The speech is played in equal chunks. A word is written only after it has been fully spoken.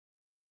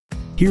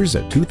Here's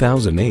a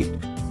 2008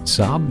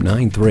 Saab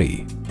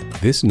 9.3.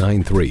 This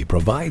 9.3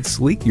 provides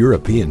sleek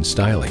European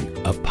styling,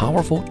 a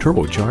powerful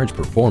turbocharged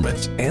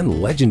performance,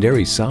 and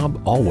legendary Saab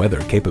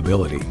all-weather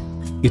capability.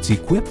 It's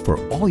equipped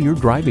for all your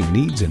driving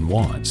needs and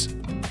wants.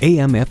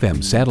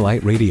 AM/FM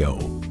satellite radio,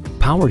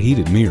 power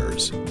heated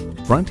mirrors,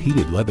 front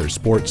heated leather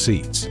sport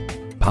seats,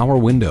 power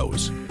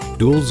windows,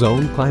 dual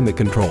zone climate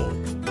control,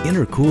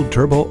 intercooled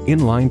turbo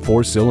inline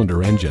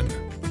 4-cylinder engine,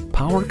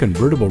 power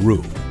convertible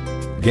roof,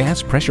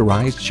 gas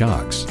pressurized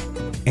shocks,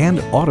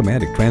 and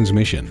automatic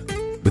transmission.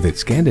 With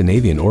its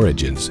Scandinavian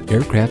origins,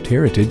 aircraft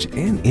heritage,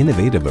 and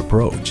innovative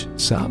approach,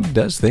 Saab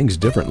does things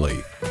differently.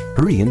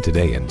 Hurry in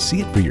today and see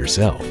it for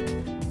yourself.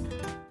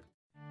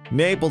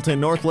 Napleton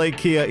Northlake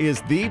Kia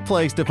is the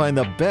place to find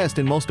the best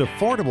and most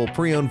affordable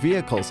pre-owned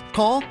vehicles.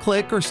 Call,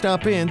 click, or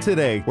stop in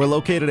today. We're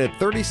located at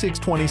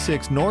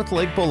 3626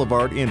 Northlake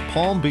Boulevard in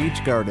Palm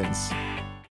Beach Gardens.